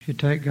If you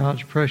take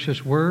God's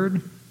precious word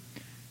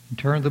and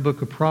turn to the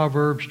book of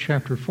Proverbs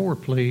chapter 4,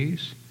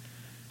 please.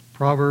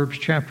 Proverbs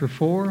chapter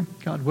 4.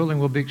 God willing,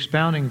 we'll be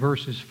expounding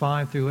verses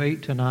 5 through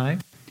 8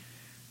 tonight.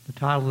 The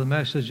title of the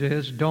message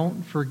is,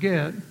 Don't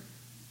Forget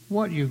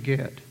What You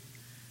Get.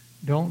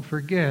 Don't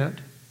forget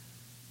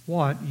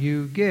what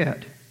you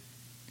get.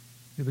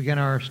 We began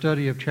our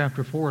study of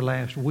chapter 4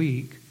 last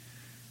week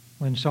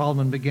when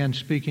Solomon began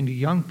speaking to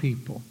young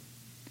people.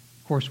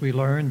 Of course, we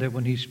learned that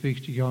when he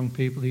speaks to young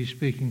people, he's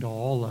speaking to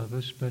all of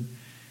us, but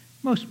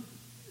most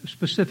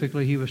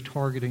specifically, he was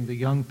targeting the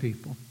young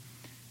people.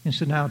 And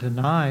so now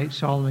tonight,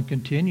 Solomon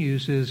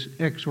continues his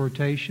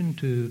exhortation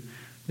to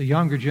the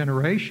younger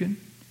generation,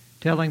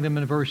 telling them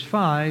in verse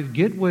 5,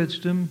 get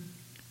wisdom,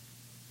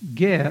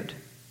 get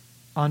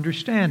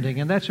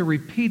understanding. And that's a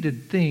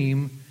repeated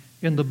theme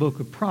in the book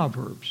of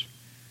Proverbs.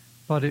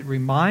 But it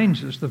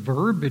reminds us, the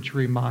verbiage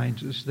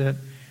reminds us that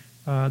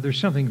there's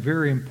something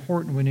very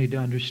important we need to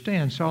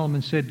understand.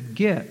 Solomon said,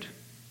 get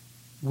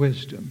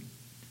wisdom.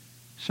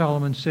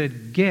 Solomon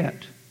said, get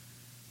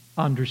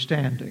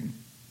understanding.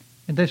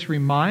 And this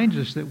reminds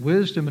us that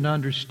wisdom and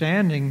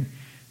understanding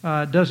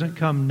doesn't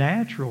come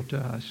natural to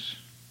us.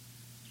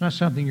 It's not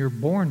something you're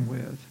born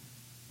with,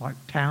 like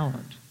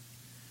talent.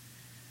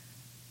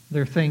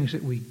 They're things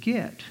that we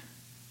get.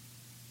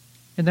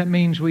 And that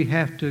means we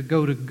have to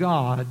go to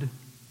God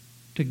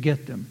to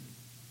get them.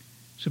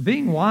 So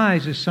being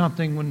wise is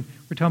something, when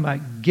we're talking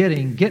about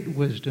get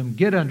wisdom,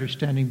 get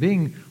understanding,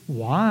 being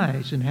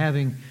wise and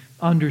having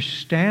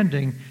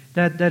understanding,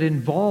 that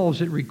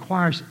involves, it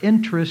requires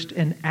interest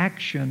and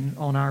action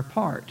on our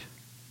part.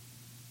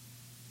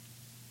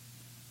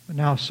 But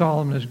now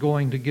Solomon is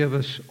going to give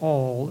us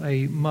all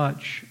a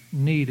much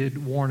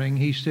needed warning.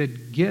 He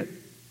said, get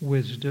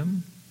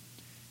wisdom,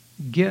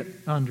 get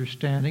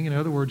understanding. In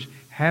other words,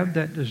 have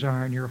that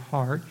desire in your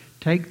heart.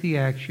 Take the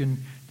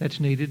action that's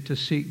needed to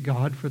seek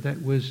God for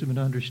that wisdom and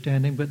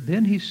understanding. But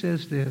then he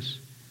says this.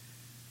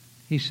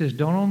 He says,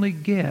 don't only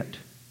get,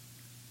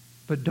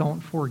 but don't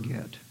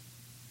forget.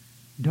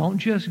 Don't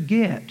just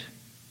get.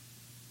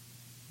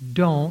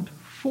 Don't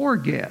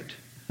forget.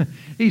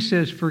 He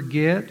says,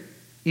 forget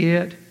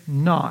it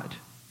not.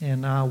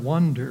 And I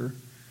wonder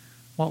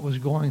what was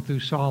going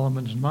through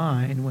Solomon's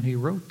mind when he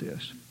wrote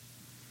this.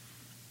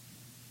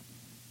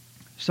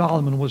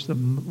 Solomon was the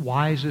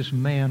wisest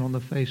man on the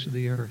face of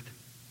the earth.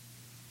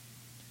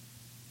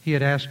 He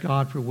had asked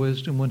God for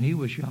wisdom when he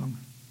was young.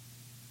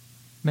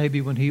 Maybe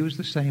when he was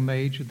the same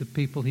age of the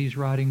people he's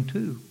writing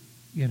to,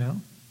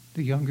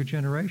 the younger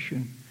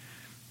generation.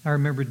 I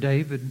remember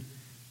David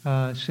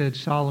said,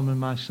 Solomon,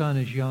 my son,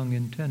 is young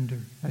and tender.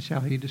 That's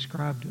how he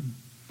described him.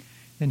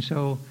 And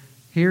so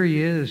here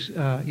he is,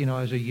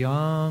 as a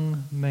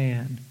young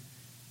man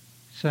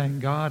saying,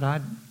 God,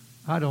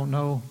 I don't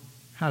know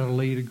how to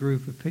lead a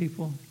group of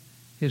people.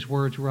 His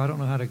words were, I don't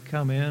know how to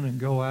come in and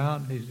go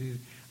out.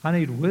 I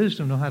need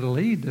wisdom to know how to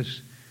lead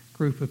this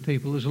group of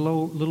people. It was a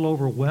little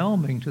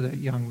overwhelming to that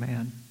young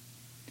man.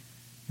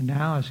 And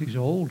now as he's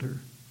older,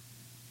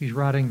 he's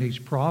writing these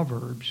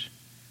Proverbs.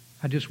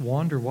 I just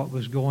wonder what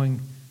was going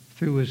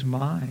through his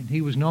mind. He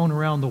was known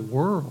around the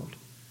world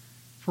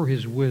for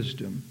his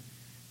wisdom,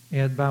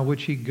 and by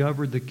which he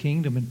governed the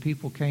kingdom, and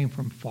people came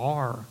from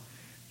far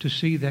to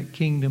see that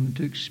kingdom,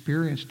 to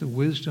experience the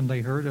wisdom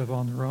they heard of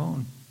on their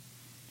own.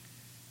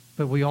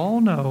 But we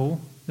all know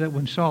that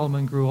when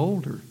Solomon grew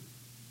older,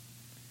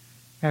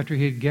 after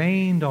he had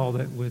gained all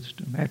that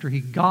wisdom, after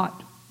he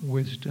got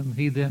wisdom,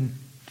 he then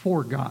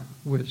forgot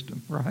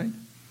wisdom, right?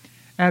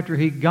 After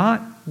he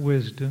got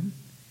wisdom,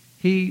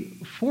 he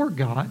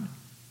forgot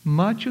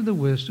much of the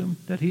wisdom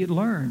that he had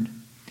learned.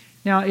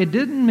 Now, it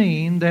didn't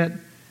mean that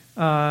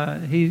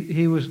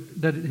he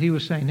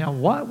was saying, now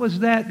what was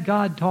that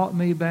God taught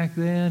me back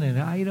then? And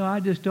I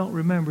just don't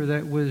remember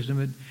that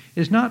wisdom.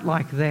 It's not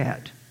like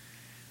that.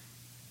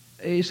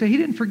 So he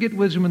didn't forget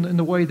wisdom in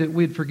the way that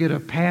we'd forget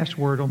a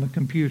password on the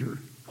computer.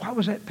 What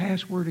was that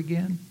password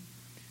again?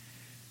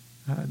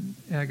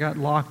 I got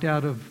locked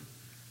out of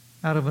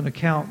an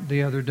account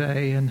the other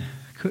day, and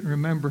I couldn't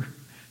remember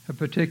a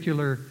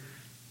particular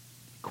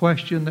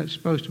question that's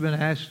supposed to have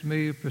been asked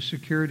me, a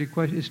security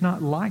question. It's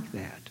not like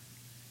that.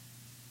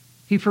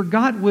 He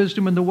forgot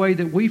wisdom in the way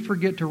that we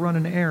forget to run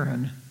an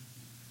errand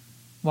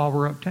while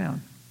we're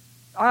uptown.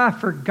 I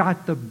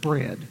forgot the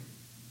bread.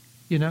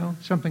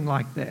 Something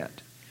like that.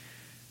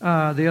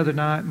 The other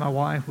night, my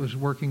wife was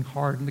working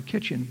hard in the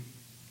kitchen.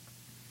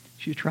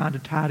 She was trying to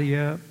tidy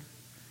up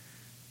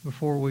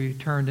before we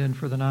turned in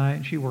for the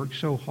night. She worked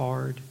so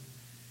hard.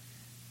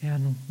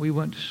 And we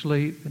went to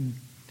sleep, and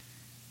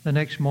the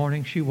next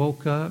morning she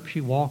woke up, she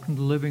walked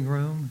into the living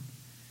room,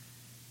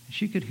 and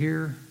she could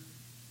hear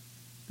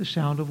the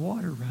sound of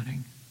water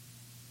running.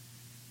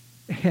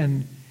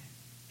 And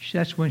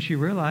that's when she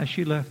realized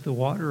she left the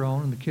water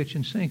on in the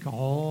kitchen sink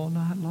all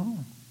night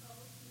long.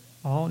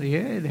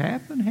 It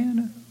happened,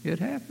 Hannah. It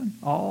happened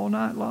all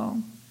night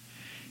long.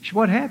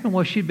 What happened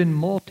was she'd been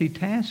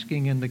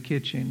multitasking in the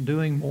kitchen,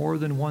 doing more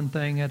than one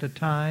thing at a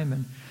time,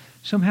 and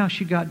somehow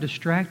she got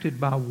distracted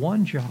by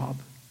one job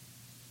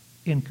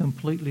and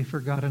completely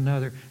forgot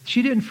another.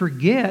 She didn't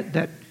forget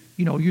that,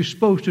 you're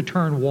supposed to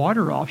turn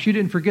water off. She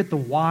didn't forget the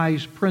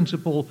wise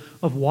principle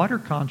of water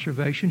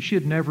conservation. She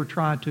had never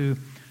tried to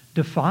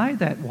defy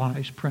that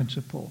wise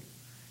principle.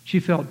 She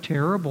felt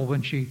terrible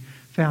when she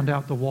found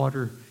out the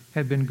water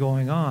had been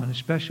going on,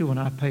 especially when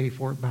I pay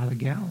for it by the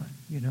gallon,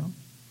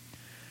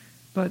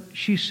 But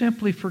she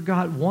simply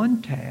forgot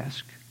one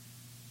task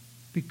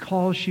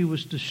because she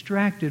was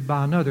distracted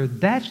by another.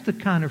 That's the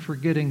kind of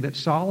forgetting that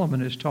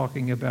Solomon is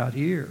talking about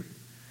here.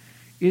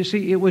 You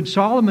see, when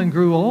Solomon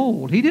grew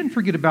old, he didn't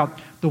forget about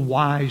the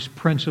wise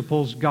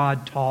principles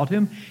God taught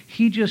him.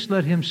 He just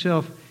let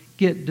himself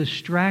get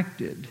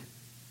distracted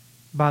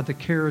by the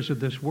cares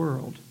of this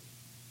world.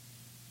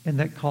 And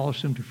that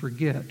caused him to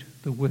forget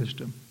the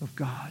wisdom of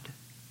God.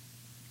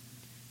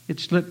 It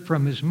slipped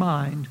from his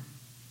mind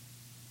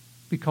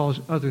because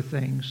other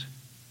things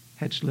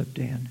had slipped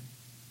in.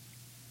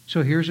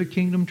 So here's a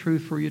kingdom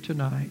truth for you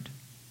tonight.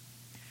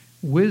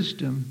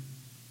 Wisdom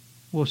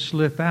will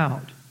slip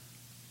out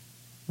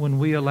when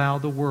we allow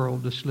the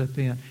world to slip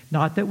in.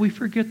 Not that we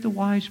forget the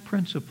wise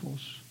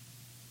principles.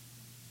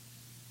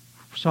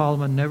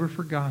 Solomon never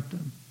forgot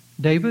them.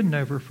 David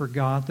never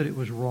forgot that it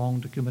was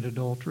wrong to commit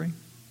adultery.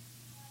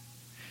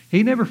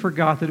 He never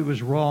forgot that it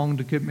was wrong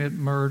to commit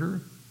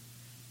murder.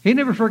 He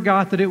never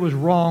forgot that it was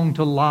wrong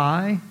to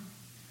lie.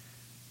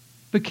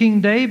 But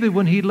King David,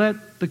 when he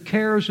let the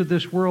cares of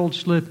this world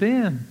slip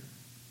in,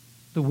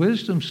 the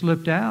wisdom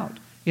slipped out,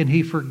 and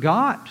he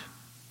forgot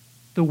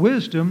the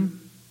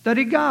wisdom that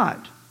he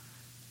got.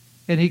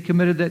 And he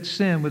committed that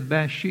sin with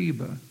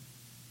Bathsheba.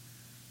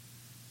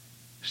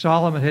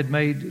 Solomon had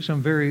made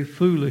some very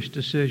foolish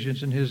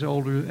decisions in his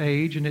older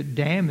age, and it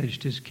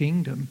damaged his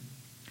kingdom.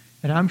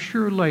 And I'm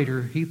sure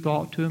later he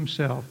thought to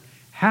himself,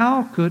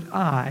 how could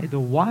I, the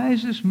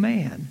wisest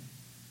man,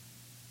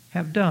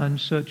 have done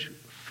such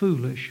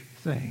foolish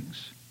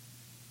things?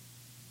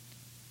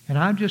 And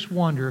I just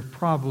wonder if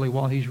probably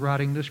while he's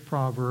writing this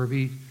proverb,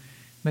 he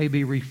may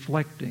be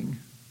reflecting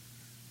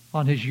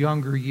on his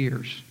younger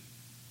years.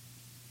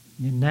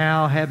 And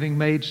now having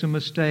made some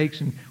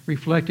mistakes and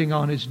reflecting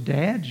on his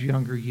dad's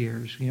younger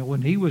years,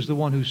 when he was the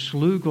one who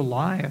slew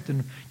Goliath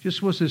and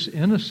just was this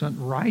innocent,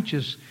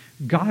 righteous,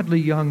 godly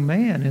young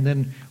man. And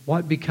then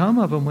what become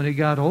of him when he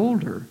got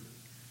older?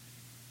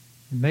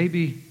 And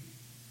maybe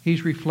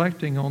he's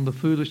reflecting on the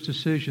foolish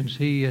decisions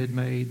he had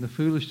made, the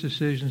foolish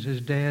decisions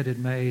his dad had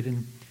made.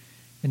 And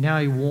now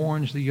he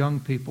warns the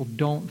young people,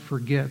 don't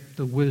forget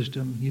the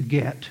wisdom you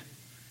get.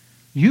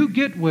 You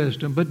get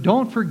wisdom, but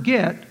don't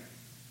forget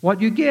what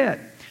you get.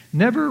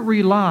 Never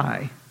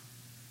rely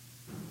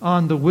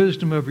on the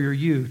wisdom of your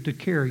youth to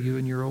carry you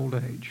in your old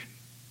age.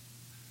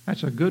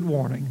 That's a good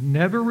warning.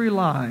 Never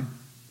rely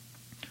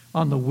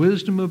on the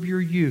wisdom of your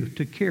youth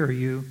to carry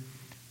you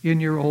in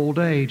your old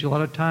age. A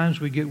lot of times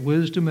we get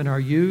wisdom in our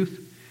youth.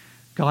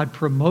 God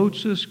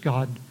promotes us.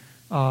 God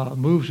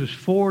moves us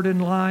forward in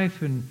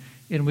life. And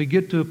we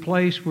get to a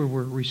place where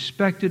we're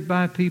respected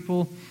by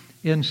people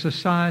in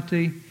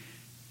society.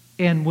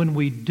 And when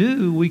we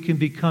do, we can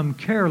become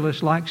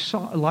careless like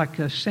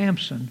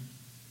Samson.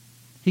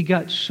 He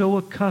got so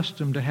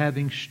accustomed to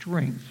having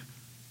strength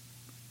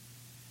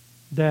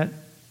that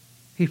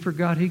he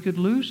forgot he could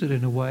lose it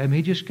in a way.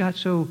 He just got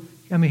so,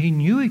 he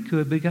knew he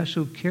could, but he got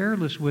so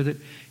careless with it.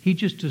 He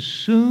just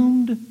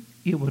assumed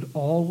it would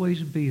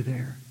always be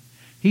there.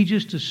 He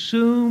just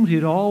assumed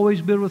he'd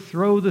always be able to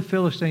throw the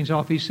Philistines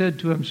off. He said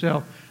to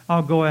himself,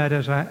 I'll go out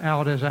as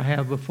I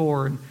have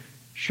before and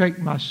shake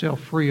myself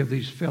free of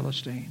these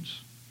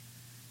Philistines.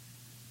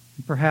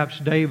 Perhaps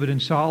David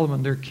and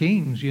Solomon, they're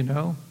kings,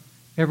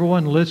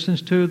 Everyone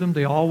listens to them.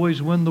 They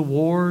always win the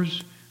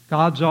wars.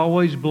 God's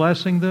always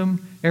blessing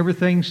them.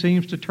 Everything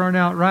seems to turn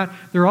out right.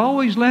 They're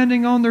always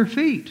landing on their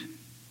feet.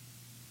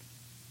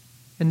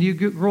 And you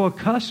grow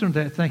accustomed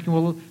to that, thinking,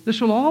 well,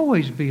 this will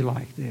always be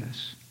like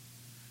this.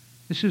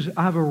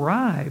 I've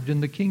arrived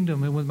in the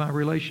kingdom and with my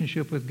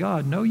relationship with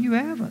God. No, you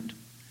haven't.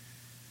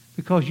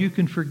 Because you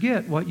can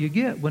forget what you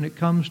get when it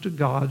comes to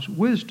God's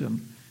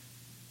wisdom.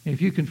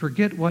 If you can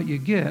forget what you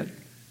get,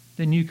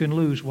 then you can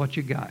lose what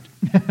you got.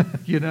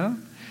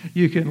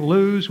 You can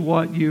lose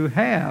what you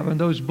have. And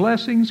those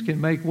blessings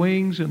can make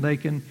wings and they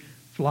can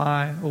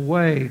fly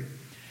away.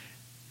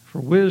 For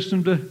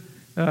wisdom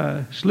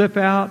to slip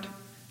out,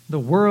 the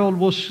world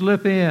will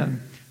slip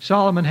in.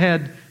 Solomon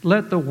had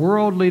let the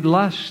worldly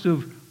lust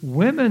of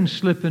women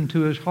slip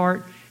into his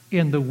heart,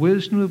 and the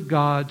wisdom of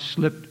God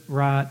slipped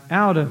right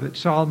out of it.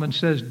 Solomon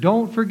says,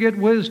 don't forget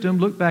wisdom.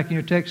 Look back in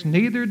your text.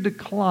 Neither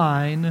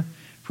decline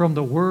from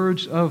the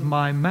words of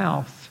my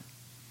mouth.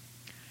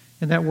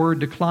 And that word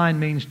decline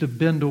means to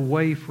bend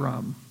away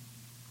from.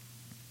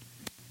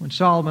 When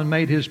Solomon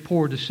made his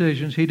poor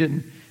decisions, he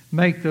didn't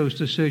make those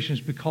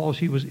decisions because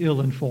he was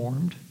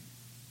ill-informed.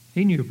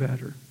 He knew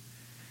better.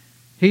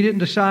 He didn't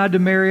decide to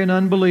marry an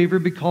unbeliever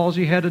because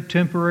he had a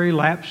temporary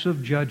lapse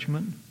of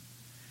judgment.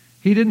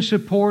 He didn't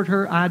support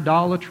her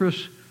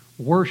idolatrous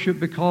worship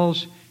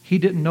because he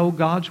didn't know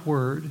God's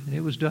word, and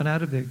it was done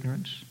out of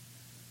ignorance.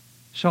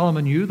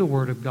 Solomon knew the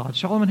Word of God.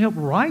 Solomon helped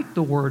write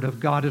the Word of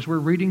God as we're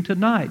reading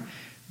tonight.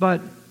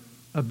 But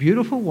a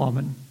beautiful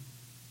woman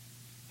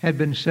had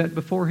been set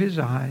before his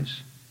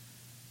eyes,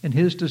 and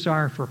his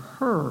desire for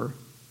her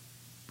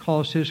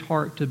caused his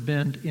heart to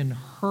bend in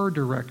her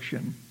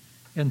direction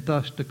and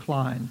thus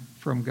decline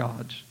from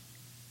God's.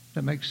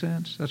 That makes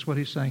sense? That's what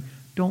he's saying.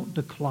 Don't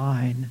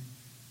decline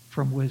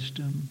from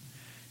wisdom.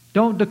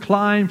 Don't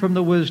decline from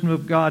the wisdom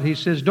of God. He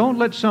says, don't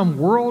let some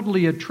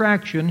worldly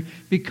attraction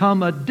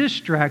become a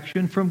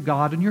distraction from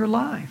God in your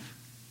life.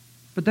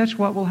 But that's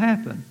what will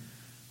happen.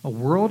 A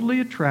worldly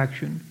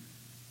attraction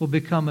will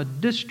become a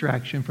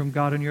distraction from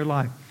God in your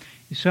life.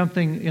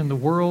 Something in the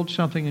world,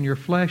 something in your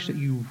flesh that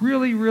you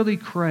really, really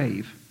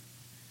crave.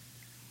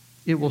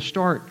 It will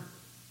start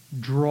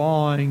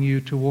drawing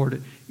you toward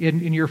it.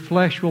 And your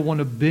flesh will want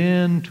to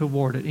bend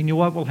toward it. And you know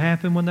what will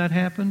happen when that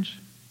happens?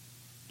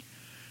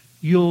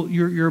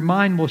 Your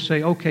mind will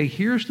say, okay,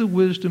 here's the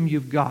wisdom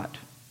you've got.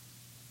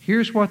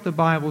 Here's what the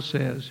Bible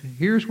says.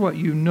 Here's what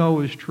you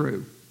know is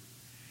true.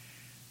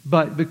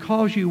 But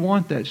because you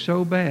want that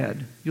so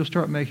bad, you'll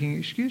start making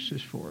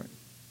excuses for it.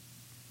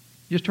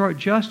 You start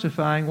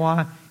justifying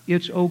why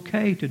it's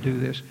okay to do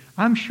this.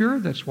 I'm sure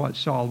that's what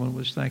Solomon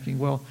was thinking.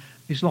 Well,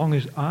 as long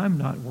as I'm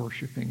not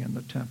worshiping in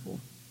the temple,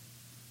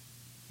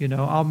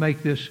 I'll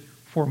make this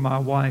for my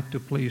wife to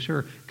please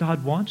her.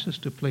 God wants us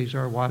to please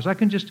our wives. I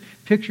can just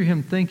picture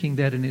him thinking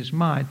that in his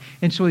mind.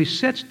 And so he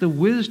sets the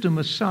wisdom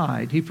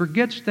aside. He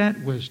forgets that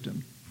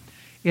wisdom.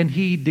 And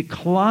he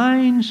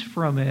declines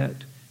from it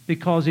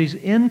because he's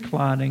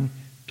inclining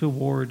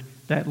toward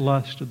that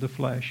lust of the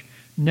flesh.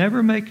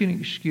 Never make an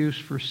excuse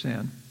for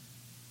sin.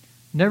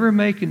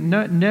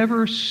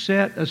 Never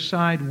set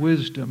aside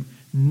wisdom.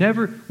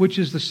 Never, which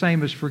is the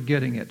same as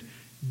forgetting it.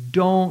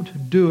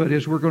 Don't do it.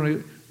 As we're going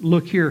to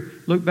look here,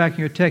 look back in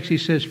your text, he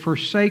says,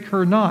 forsake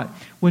her not.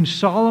 When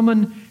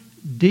Solomon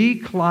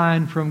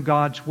declined from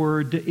God's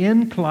word to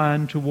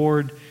incline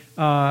toward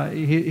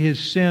his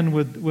sin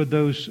with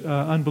those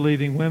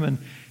unbelieving women,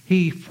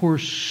 he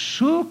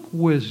forsook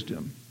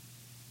wisdom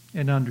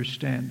and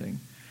understanding.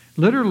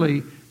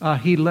 Literally,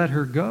 he let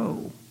her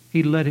go.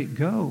 He let it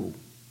go.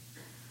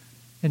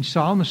 And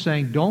Solomon's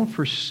saying, don't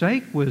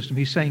forsake wisdom.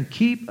 He's saying,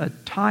 keep a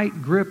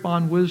tight grip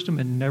on wisdom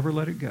and never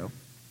let it go.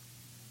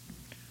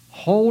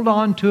 Hold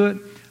on to it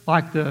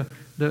like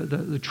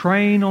the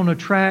train on a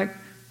track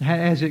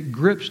as it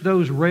grips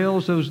those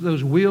rails,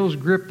 those wheels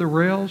grip the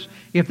rails.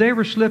 If they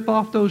ever slip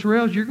off those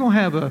rails, you're going to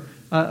have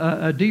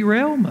a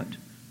derailment.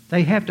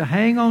 They have to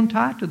hang on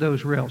tight to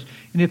those rails.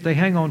 And if they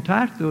hang on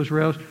tight to those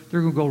rails,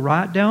 they're going to go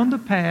right down the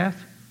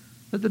path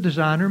that the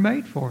designer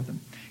made for them.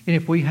 And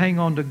if we hang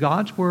on to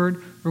God's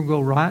Word, we're going to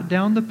go right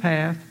down the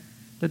path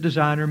the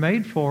designer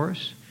made for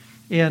us.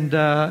 And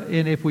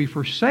if we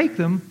forsake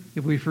them,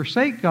 if we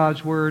forsake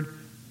God's Word,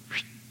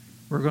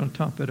 we're going to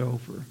tump it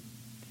over.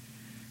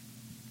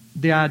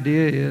 The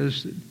idea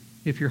is that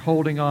if you're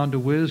holding on to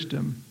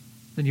wisdom,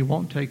 then you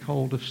won't take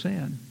hold of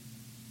sin.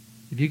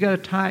 If you got a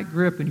tight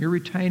grip and you're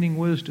retaining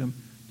wisdom,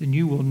 then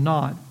you will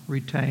not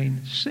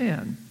retain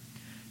sin.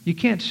 You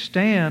can't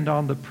stand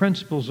on the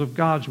principles of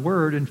God's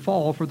Word and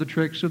fall for the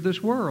tricks of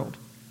this world.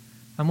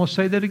 I'm going to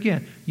say that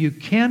again. You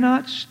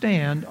cannot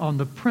stand on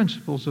the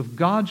principles of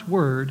God's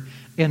Word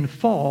and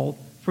fall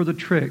for the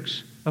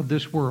tricks of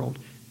this world.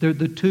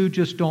 The two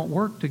just don't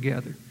work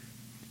together.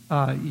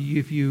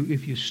 If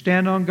you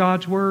stand on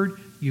God's Word,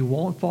 you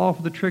won't fall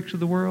for the tricks of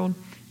the world.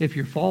 If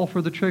you fall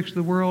for the tricks of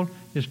the world,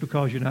 it's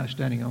because you're not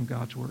standing on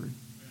God's Word.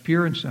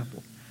 Pure and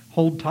simple.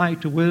 Hold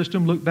tight to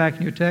wisdom. Look back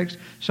in your text.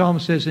 Solomon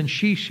says, and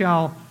she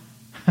shall,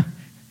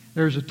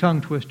 there's a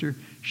tongue twister,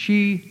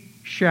 she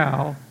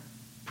shall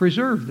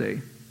preserve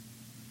thee.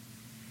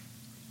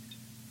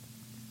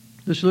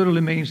 This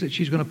literally means that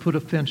she's going to put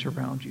a fence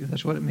around you.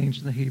 That's what it means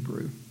in the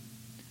Hebrew.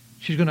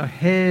 She's going to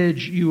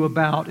hedge you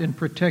about and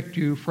protect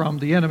you from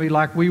the enemy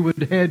like we would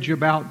hedge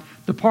about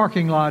the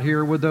parking lot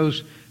here with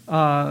those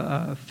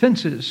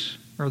fences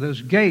or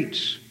those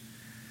gates.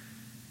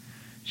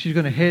 She's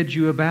going to hedge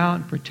you about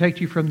and protect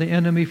you from the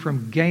enemy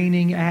from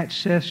gaining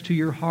access to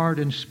your heart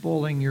and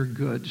spoiling your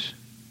goods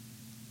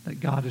that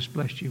God has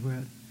blessed you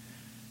with.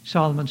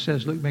 Solomon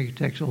says, look, make your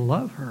text,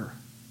 love her.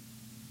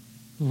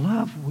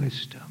 Love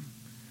wisdom.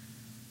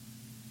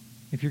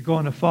 If you're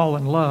going to fall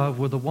in love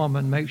with a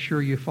woman, make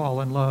sure you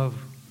fall in love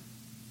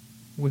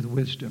with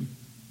wisdom.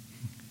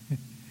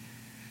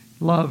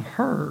 Love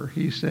her,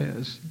 he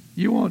says.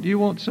 You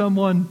want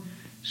someone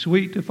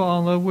sweet to fall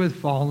in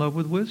love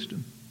with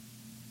wisdom.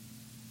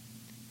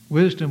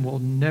 Wisdom will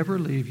never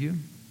leave you.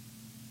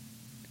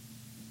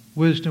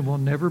 Wisdom will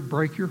never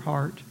break your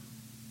heart.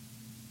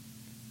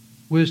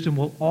 Wisdom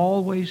will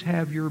always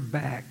have your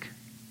back.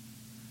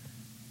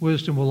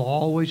 Wisdom will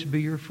always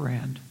be your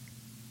friend.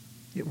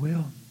 It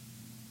will.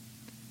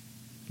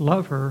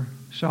 Love her,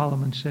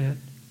 Solomon said.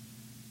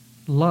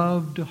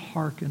 Love to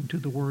hearken to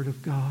the Word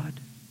of God.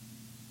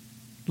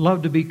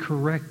 Love to be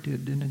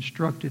corrected and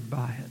instructed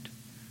by it.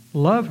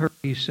 Love her,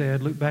 he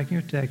said, look back in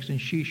your text,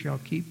 and she shall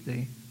keep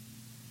thee.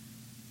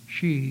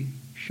 She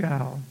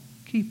shall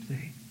keep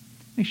thee.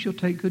 and she'll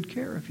take good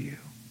care of you.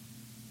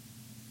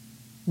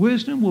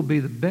 Wisdom will be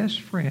the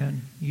best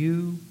friend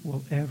you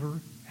will ever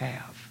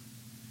have.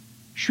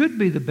 Should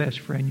be the best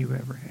friend you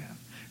ever have.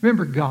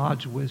 Remember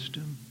God's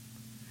wisdom.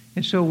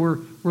 And so we're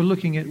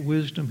looking at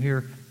wisdom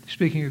here,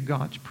 speaking of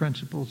God's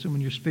principles. And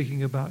when you're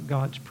speaking about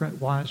God's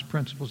wise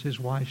principles, His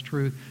wise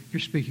truth, you're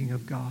speaking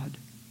of God.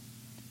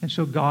 And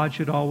so God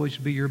should always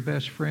be your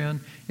best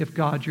friend. If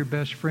God's your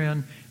best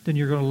friend, then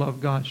you're going to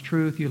love God's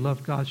truth. You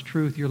love God's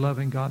truth, you're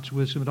loving God's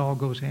wisdom. It all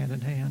goes hand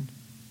in hand.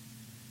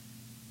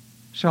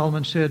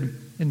 Solomon said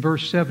in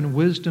verse 7,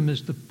 wisdom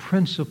is the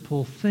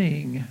principal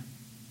thing.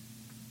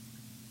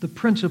 The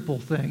principal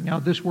thing. Now,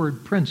 this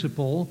word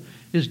principle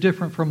is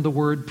different from the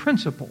word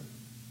principle.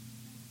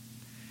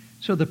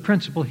 So the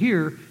principle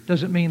here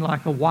doesn't mean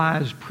like a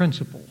wise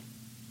principle.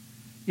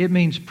 It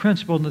means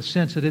principle in the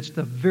sense that it's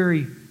the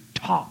very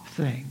top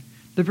thing,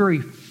 the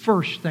very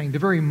first thing, the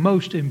very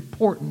most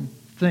important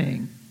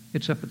thing.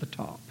 It's up at the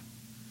top.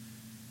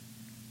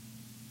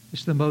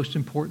 It's the most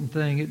important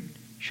thing. It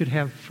should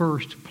have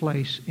first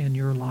place in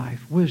your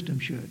life. Wisdom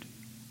should.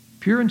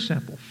 Pure and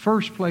simple.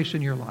 First place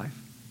in your life.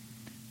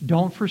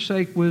 Don't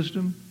forsake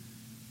wisdom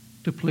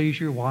to please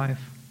your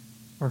wife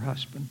or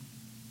husband.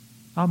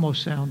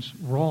 Almost sounds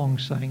wrong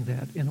saying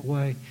that in a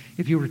way.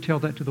 If you were to tell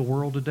that to the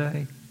world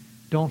today,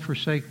 don't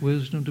forsake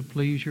wisdom to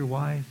please your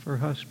wife or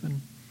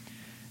husband.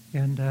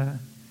 And, a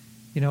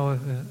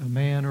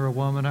man or a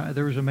woman,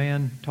 there was a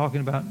man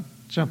talking about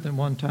something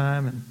one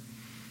time, and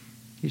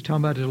he's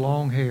talking about his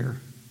long hair.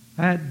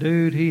 That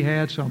dude, he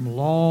had some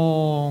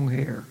long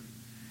hair.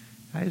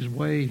 That is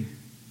way,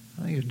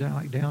 I think it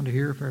was down to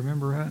here if I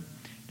remember right.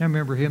 I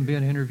remember him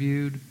being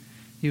interviewed.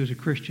 He was a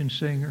Christian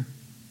singer.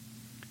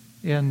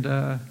 And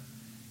I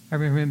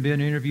remember him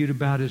being interviewed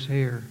about his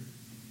hair.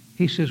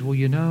 He says,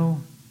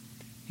 well,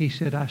 he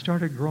said, I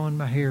started growing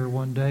my hair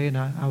one day, and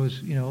I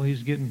was,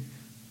 he's getting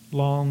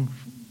long,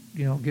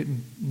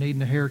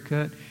 needing a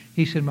haircut.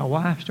 He said, my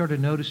wife started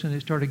noticing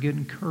it started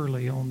getting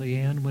curly on the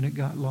end when it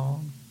got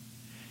long.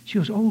 She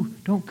goes, oh,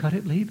 don't cut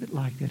it, leave it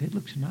like that. It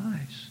looks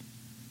nice.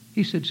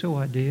 He said, so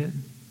I did.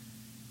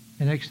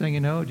 And next thing you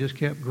know, it just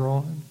kept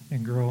growing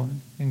and growing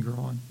and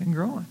growing and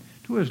growing.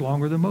 It was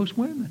longer than most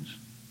women's.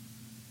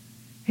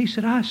 He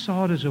said, I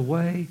saw it as a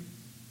way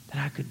that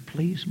I could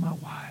please my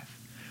wife.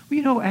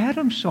 Well,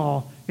 Adam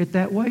saw it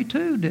that way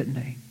too,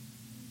 didn't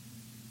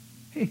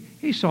he?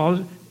 He saw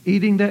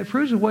eating that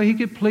fruit as a way he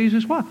could please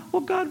his wife.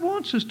 Well, God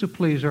wants us to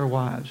please our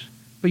wives.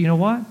 But you know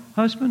what?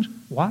 Husbands,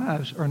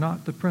 wives are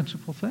not the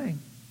principal thing.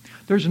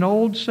 There's an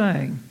old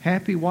saying,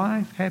 happy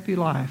wife, happy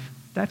life.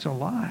 That's a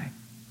lie.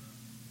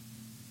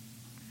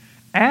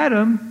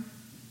 Adam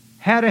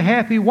had a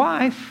happy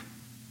wife,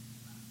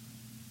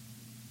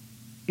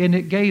 and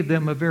it gave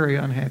them a very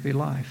unhappy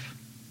life.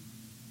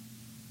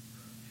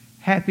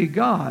 Happy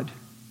God,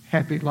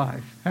 happy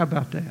life. How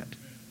about that?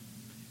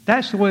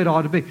 That's the way it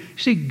ought to be.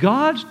 See,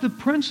 God's the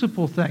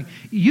principal thing.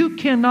 You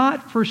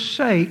cannot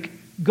forsake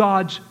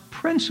God's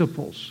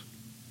principles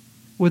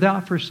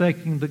without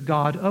forsaking the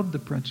God of the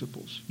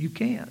principles. You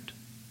can't.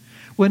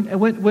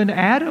 When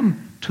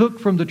Adam took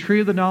from the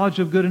tree of the knowledge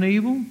of good and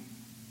evil,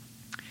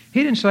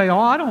 he didn't say, oh,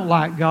 I don't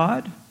like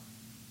God.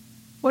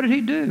 What did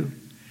he do?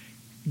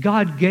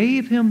 God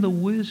gave him the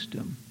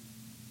wisdom.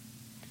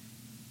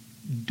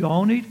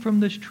 Don't eat from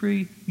this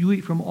tree. You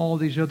eat from all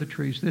these other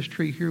trees. This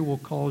tree here will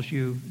cause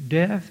you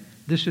death.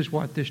 This is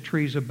what this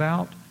tree is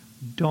about.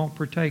 Don't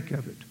partake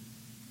of it.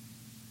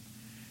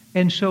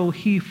 And so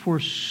he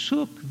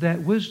forsook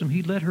that wisdom.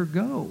 He let her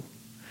go.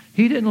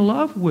 He didn't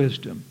love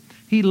wisdom.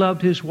 He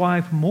loved his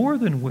wife more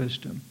than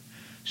wisdom.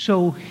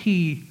 So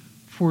he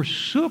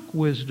forsook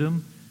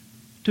wisdom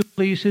to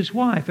please his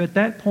wife. At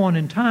that point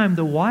in time,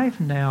 the wife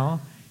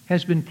now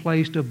has been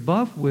placed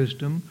above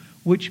wisdom,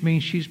 which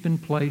means she's been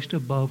placed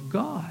above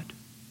God.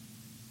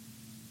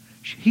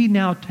 He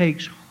now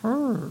takes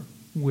her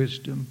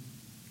wisdom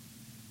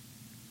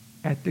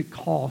at the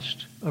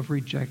cost of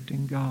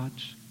rejecting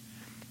God's.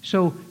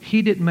 So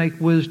he didn't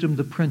make wisdom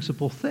the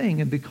principal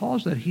thing, and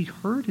because of that, he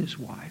hurt his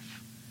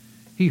wife.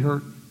 He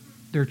hurt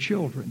their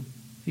children.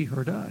 He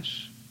hurt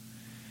us.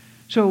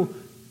 So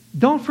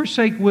don't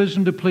forsake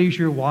wisdom to please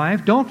your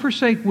wife. Don't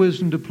forsake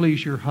wisdom to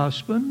please your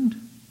husband.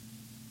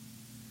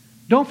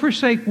 Don't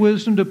forsake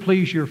wisdom to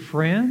please your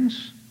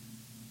friends.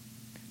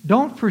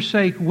 Don't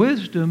forsake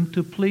wisdom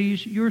to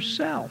please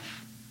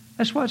yourself.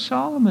 That's what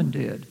Solomon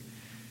did.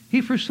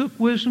 He forsook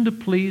wisdom to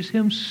please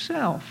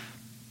himself.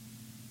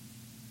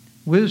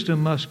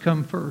 Wisdom must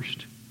come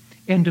first.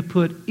 And to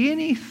put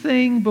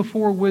anything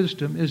before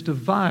wisdom is to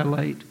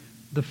violate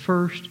the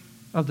first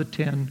of the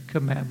 10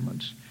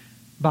 commandments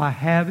by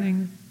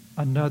having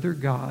another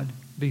God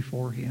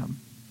before him.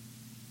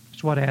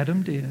 That's what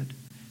Adam did.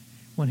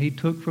 When he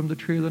took from the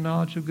tree of the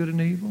knowledge of good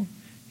and evil,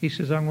 he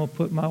says, I'm going to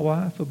put my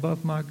wife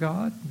above my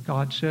God.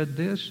 God said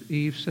this.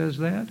 Eve says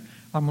that.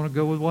 I'm going to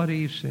go with what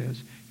Eve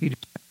says. He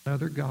just had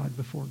another God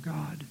before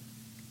God,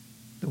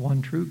 the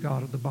one true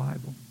God of the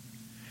Bible.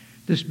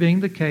 This being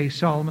the case,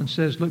 Solomon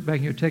says, look back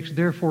in your text,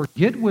 therefore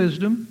get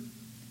wisdom,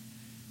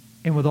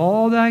 and with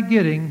all thy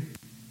getting,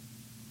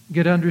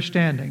 get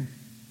understanding.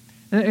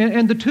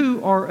 And the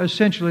two are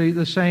essentially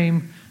the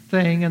same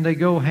thing, and they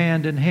go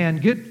hand in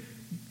hand. Get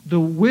the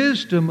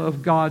wisdom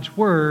of God's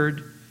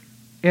Word,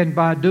 and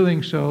by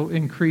doing so,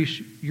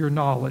 increase your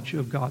knowledge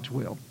of God's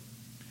will.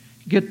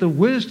 Get the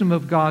wisdom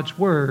of God's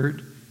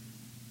Word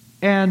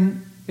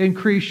and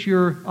increase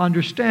your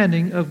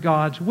understanding of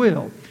God's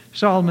will.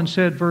 Solomon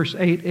said, verse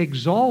 8,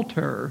 exalt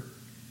her,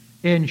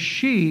 and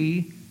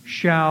she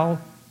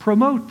shall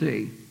promote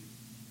thee.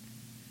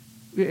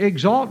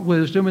 Exalt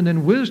wisdom, and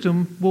then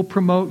wisdom will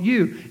promote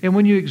you. And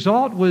when you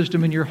exalt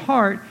wisdom in your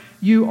heart,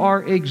 you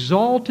are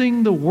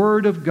exalting the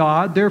Word of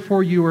God.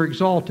 Therefore, you are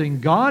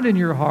exalting God in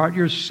your heart.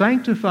 You're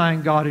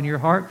sanctifying God in your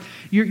heart.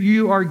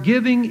 You are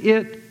giving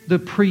it the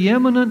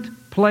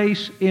preeminent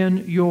place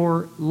in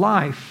your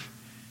life,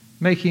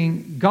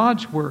 making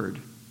God's Word,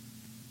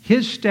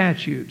 His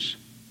statutes,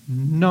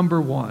 number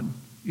one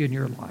in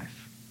your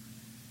life.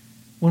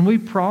 When we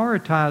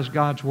prioritize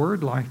God's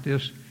Word like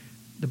this,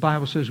 the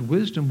Bible says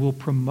wisdom will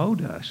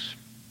promote us,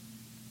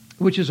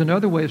 which is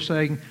another way of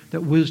saying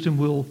that wisdom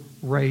will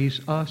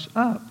raise us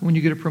up. When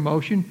you get a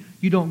promotion,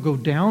 you don't go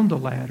down the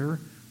ladder,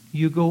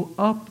 you go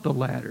up the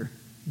ladder.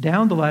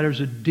 Down the ladder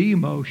is a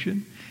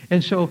demotion.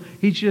 And so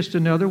he's just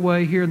another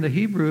way here in the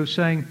Hebrew of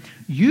saying,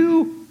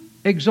 you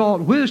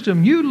exalt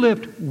wisdom, you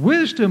lift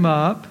wisdom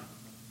up,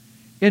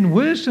 and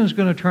wisdom's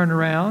going to turn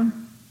around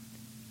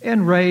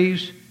and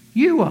raise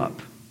you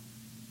up.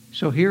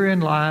 So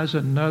herein lies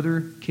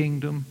another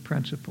kingdom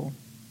principle.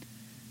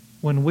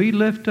 When we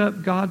lift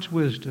up God's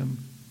wisdom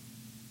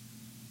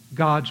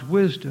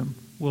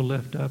will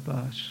lift up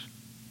us.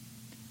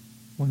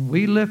 When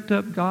we lift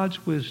up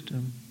God's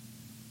wisdom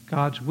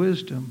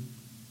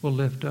will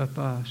lift up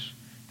us.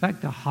 In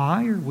fact, the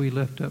higher we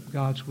lift up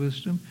God's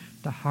wisdom,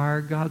 the higher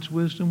God's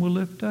wisdom will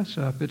lift us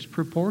up. It's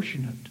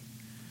proportionate.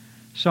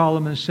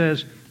 Solomon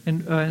says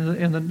in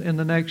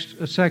the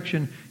next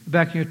section,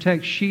 back in your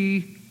text,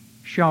 she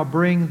shall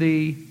bring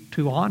thee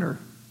to honor.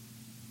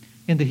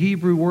 And the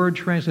Hebrew word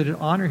translated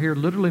honor here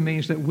literally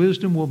means that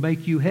wisdom will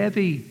make you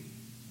heavy.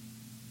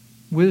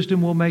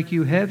 Wisdom will make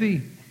you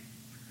heavy.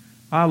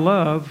 I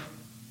love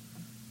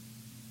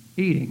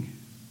eating.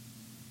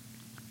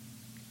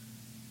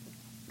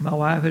 My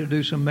wife had to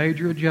do some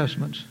major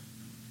adjustments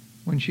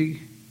when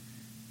she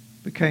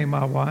became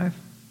my wife.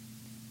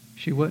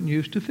 She wasn't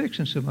used to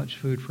fixing so much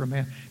food for a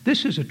man.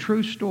 This is a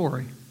true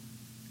story.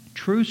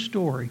 True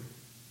story.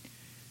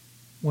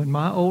 When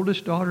my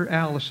oldest daughter,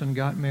 Allison,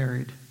 got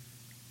married,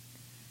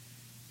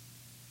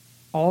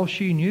 all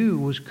she knew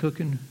was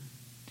cooking.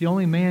 The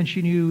only man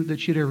she knew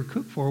that she'd ever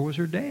cooked for was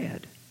her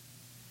dad.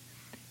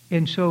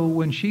 And so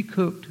when she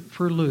cooked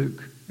for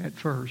Luke at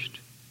first,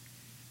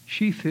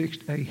 she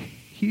fixed a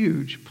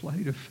huge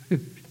plate of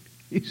food.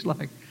 He's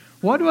like,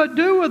 what do I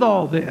do with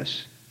all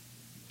this?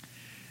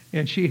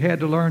 And she had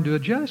to learn to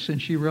adjust, and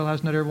she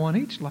realized not everyone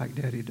eats like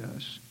Daddy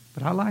does.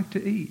 But I like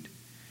to eat.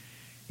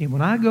 And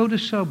when I go to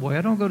Subway,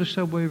 I don't go to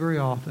Subway very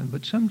often,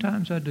 but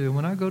sometimes I do.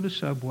 When I go to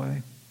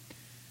Subway,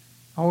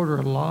 I order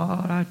a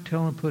lot. I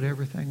tell them to put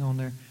everything on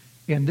there.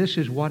 And this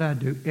is what I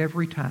do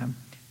every time.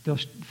 They'll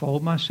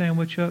fold my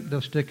sandwich up.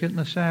 They'll stick it in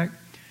the sack.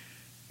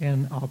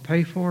 And I'll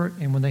pay for it.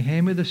 And when they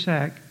hand me the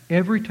sack,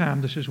 every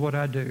time this is what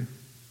I do.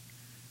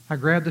 I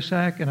grab the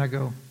sack and I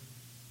go,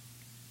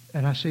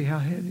 and I see how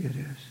heavy it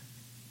is.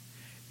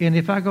 And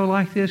if I go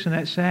like this and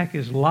that sack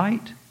is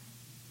light,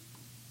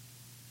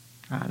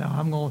 I know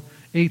I'm going to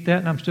eat that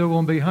and I'm still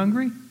going to be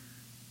hungry,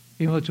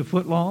 even though it's a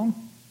foot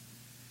long.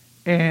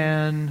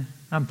 And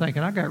I'm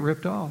thinking, I got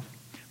ripped off.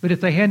 But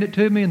if they hand it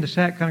to me and the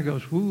sack kind of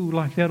goes, whoo,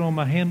 like that on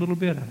my hand a little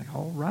bit, I think,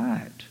 all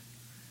right.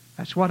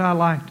 That's what I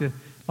like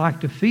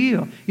to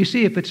feel. You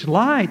see, if it's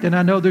light, then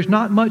I know there's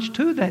not much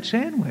to that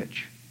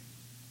sandwich.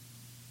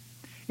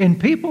 And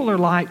people are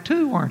light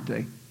too, aren't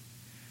they?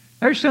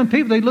 There's some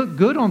people, they look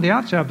good on the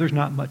outside, but there's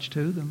not much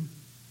to them.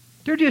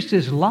 They're just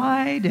as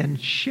light and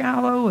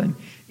shallow and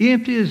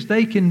empty as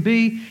they can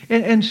be.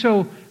 And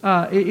so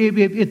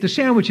if the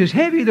sandwich is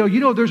heavy, though,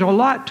 you know there's a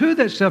lot to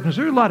that substance.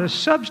 There's a lot of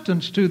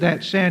substance to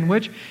that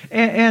sandwich.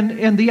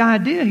 And the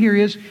idea here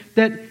is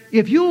that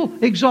if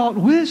you'll exalt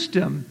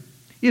wisdom,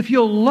 if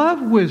you'll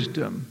love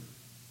wisdom,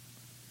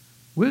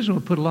 wisdom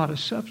will put a lot of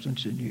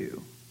substance in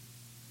you.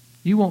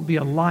 You won't be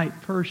a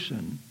light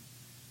person.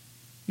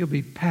 You'll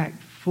be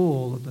packed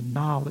full of the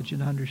knowledge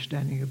and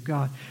understanding of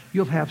God.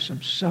 You'll have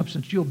some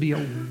substance. You'll be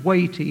a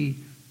weighty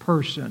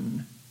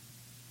person.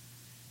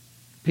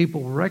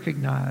 People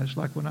recognize,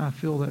 like when I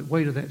feel that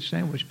weight of that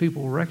sandwich,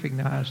 people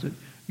recognize that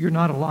you're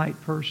not a light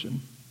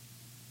person.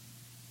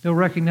 They'll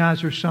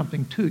recognize there's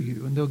something to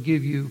you, and they'll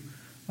give you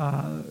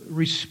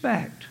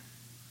respect.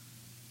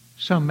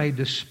 Some may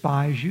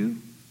despise you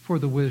for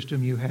the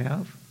wisdom you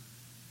have,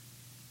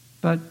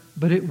 but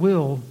it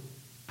will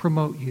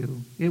promote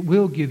you. It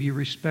will give you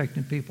respect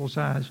in people's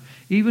eyes.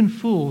 Even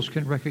fools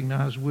can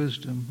recognize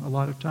wisdom a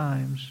lot of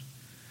times.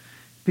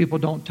 People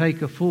don't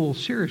take a fool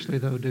seriously,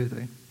 though, do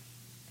they?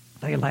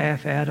 They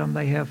laugh at them,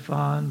 they have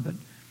fun, but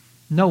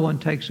No one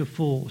takes a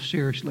fool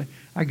seriously.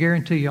 I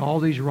guarantee you, all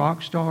these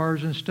rock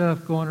stars and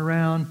stuff going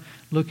around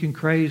looking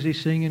crazy,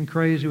 singing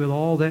crazy with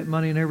all that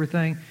money and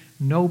everything,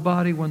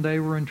 nobody, when they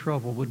were in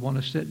trouble, would want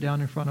to sit down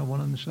in front of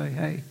one of them and say,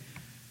 hey,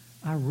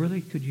 I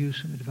really could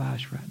use some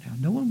advice right now.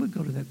 No one would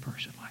go to that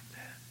person like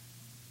that.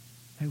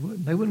 They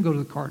wouldn't. They wouldn't go to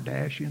the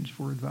Kardashians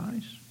for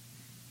advice.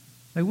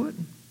 They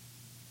wouldn't.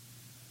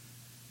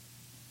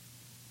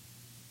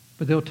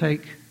 But they'll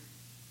take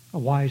a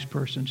wise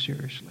person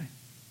seriously.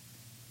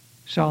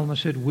 Solomon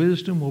said,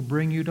 wisdom will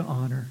bring you to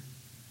honor.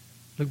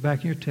 Look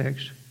back in your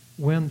text.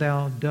 When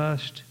thou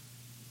dost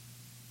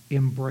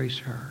embrace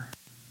her.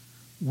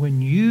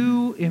 When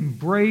you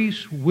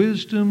embrace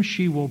wisdom,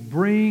 she will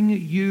bring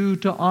you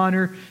to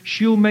honor.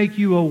 She'll make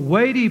you a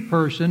weighty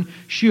person.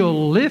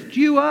 She'll lift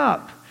you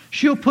up.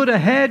 She'll put a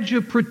hedge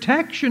of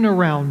protection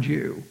around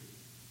you.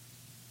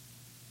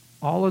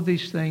 All of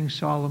these things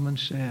Solomon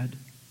said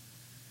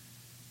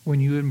when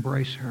you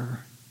embrace her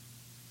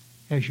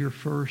as your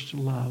first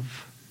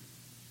love,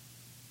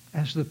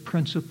 as the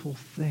principal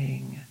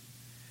thing.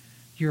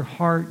 Your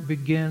heart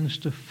begins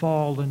to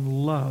fall in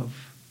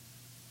love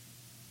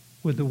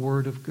with the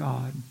Word of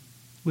God,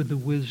 with the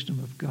wisdom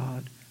of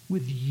God,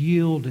 with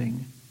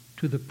yielding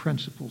to the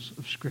principles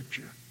of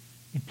Scripture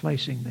and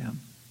placing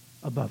them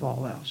above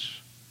all else.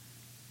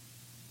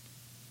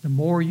 The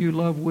more you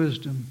love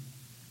wisdom,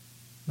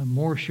 the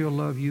more she'll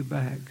love you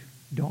back.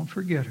 Don't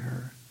forget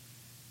her.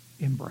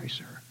 Embrace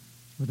her.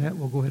 With that,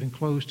 we'll go ahead and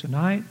close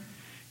tonight.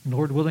 And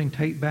Lord willing,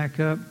 take back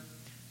up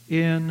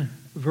in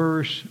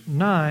verse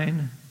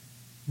 9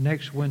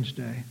 next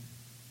Wednesday.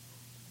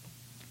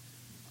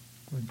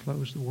 Go ahead and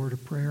close the word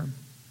of prayer.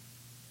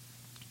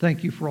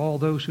 Thank you for all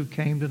those who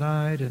came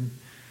tonight and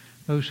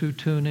those who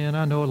tune in.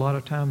 I know a lot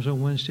of times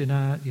on Wednesday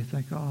night you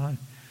think, oh,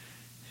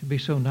 it'd be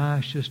so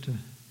nice just to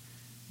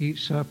eat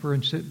supper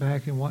and sit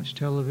back and watch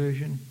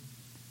television.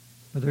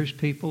 But there's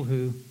people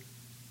who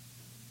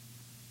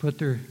put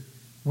their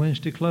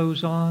Wednesday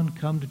clothes on,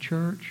 come to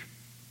church,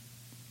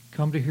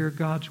 come to hear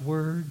God's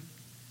Word,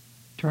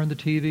 turn the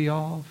TV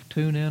off,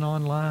 tune in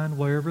online,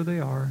 wherever they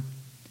are.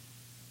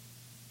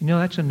 You know,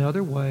 that's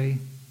another way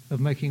of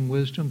making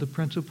wisdom the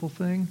principal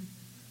thing.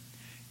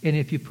 And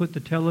if you put the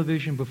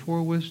television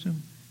before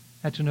wisdom,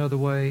 that's another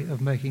way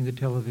of making the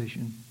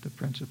television the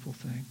principal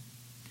thing.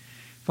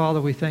 Father,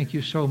 we thank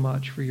you so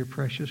much for your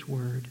precious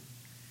Word.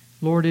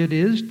 Lord, it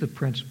is the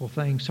principal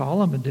thing.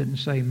 Solomon didn't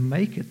say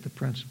make it the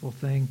principal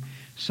thing.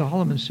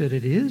 Solomon said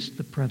it is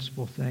the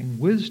principal thing.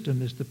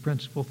 Wisdom is the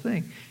principal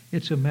thing.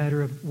 It's a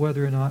matter of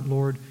whether or not,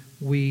 Lord,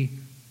 we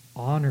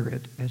honor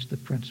it as the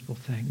principal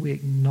thing. We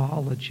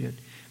acknowledge it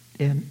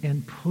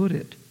and put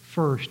it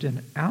first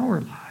in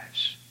our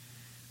lives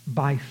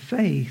by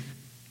faith,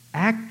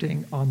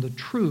 acting on the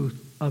truth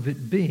of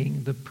it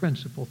being the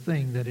principal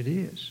thing that it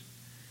is.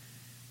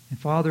 And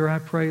Father, I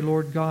pray,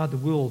 Lord God, that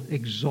we'll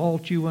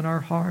exalt you in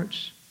our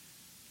hearts,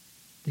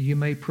 that you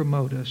may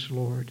promote us,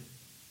 Lord,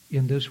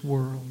 in this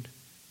world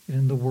and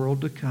in the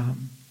world to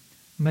come.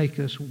 Make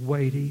us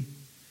weighty,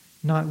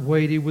 not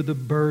weighty with the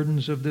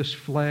burdens of this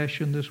flesh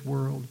and this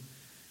world,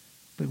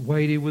 but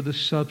weighty with the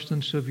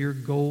substance of your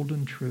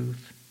golden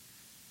truth.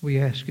 We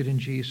ask it in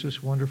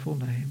Jesus' wonderful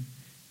name.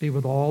 Be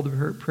with all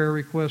the prayer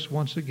requests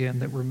once again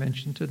that were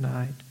mentioned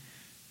tonight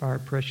by our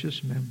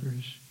precious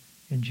members.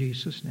 In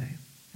Jesus' name.